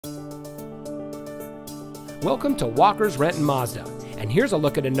Welcome to Walker's Renton Mazda, and here's a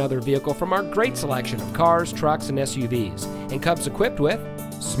look at another vehicle from our great selection of cars, trucks, and SUVs, and comes equipped with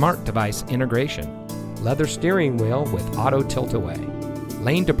smart device integration, leather steering wheel with auto tilt-away,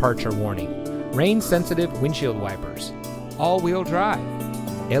 lane departure warning, rain-sensitive windshield wipers, all-wheel drive,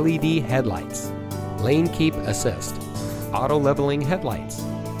 LED headlights, lane keep assist, auto-leveling headlights,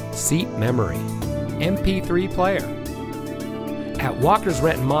 seat memory, MP3 player. At Walker's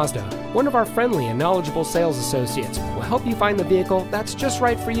Renton Mazda, one of our friendly and knowledgeable sales associates will help you find the vehicle that's just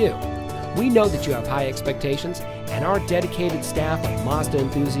right for you. We know that you have high expectations, and our dedicated staff of Mazda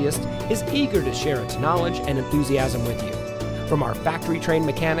enthusiasts is eager to share its knowledge and enthusiasm with you. From our factory-trained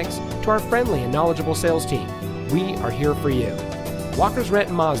mechanics to our friendly and knowledgeable sales team, we are here for you. Walker's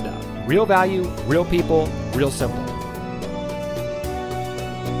Renton Mazda, real value, real people, real simple.